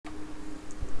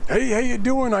Hey, how you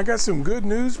doing? I got some good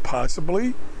news,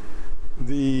 possibly.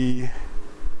 The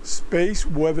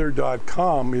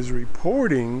spaceweather.com is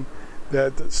reporting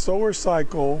that the solar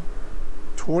cycle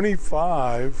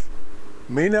 25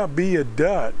 may not be a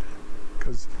dud,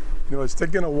 because it's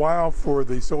taken a while for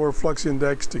the solar flux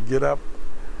index to get up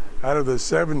out of the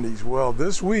 70s. Well,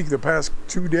 this week, the past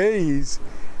 2 days,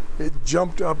 it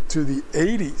jumped up to the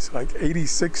 80s, like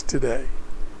 86 today.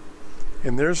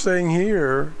 And they're saying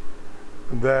here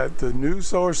that the new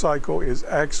solar cycle is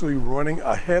actually running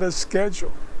ahead of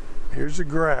schedule. Here's a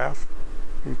graph.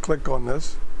 You click on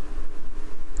this.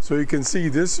 So you can see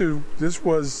this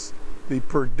was the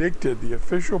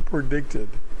official predicted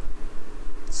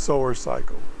solar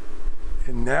cycle.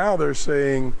 And now they're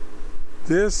saying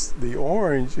the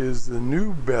orange is the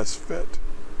new best fit,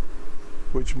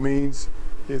 which means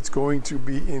it's going to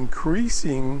be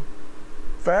increasing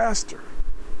faster.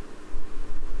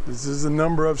 This is the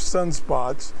number of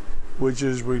sunspots, which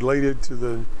is related to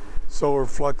the solar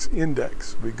flux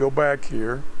index. We go back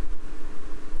here.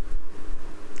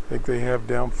 I think they have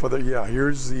down further. Yeah,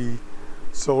 here's the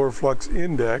solar flux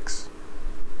index.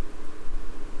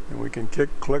 And we can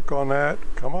click on that.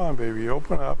 Come on, baby,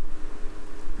 open up.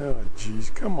 Oh, geez,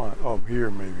 come on. Oh,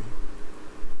 here maybe.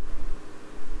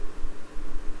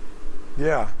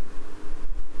 Yeah.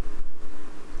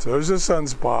 So there's the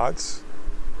sunspots.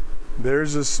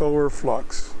 There's a solar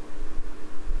flux.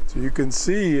 So you can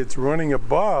see it's running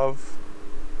above.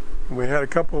 We had a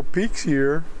couple of peaks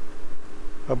here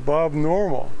above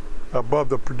normal, above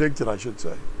the predicted, I should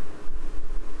say.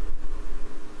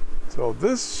 So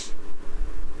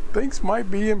things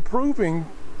might be improving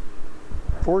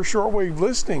for shortwave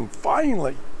listening,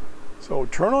 finally. So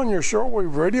turn on your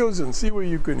shortwave radios and see what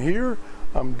you can hear.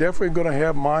 I'm definitely going to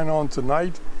have mine on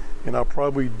tonight, and I'll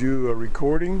probably do a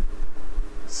recording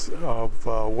of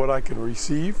what I can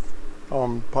receive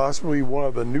on possibly one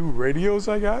of the new radios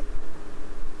I got.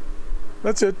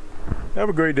 That's it. Have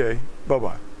a great day.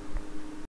 Bye-bye.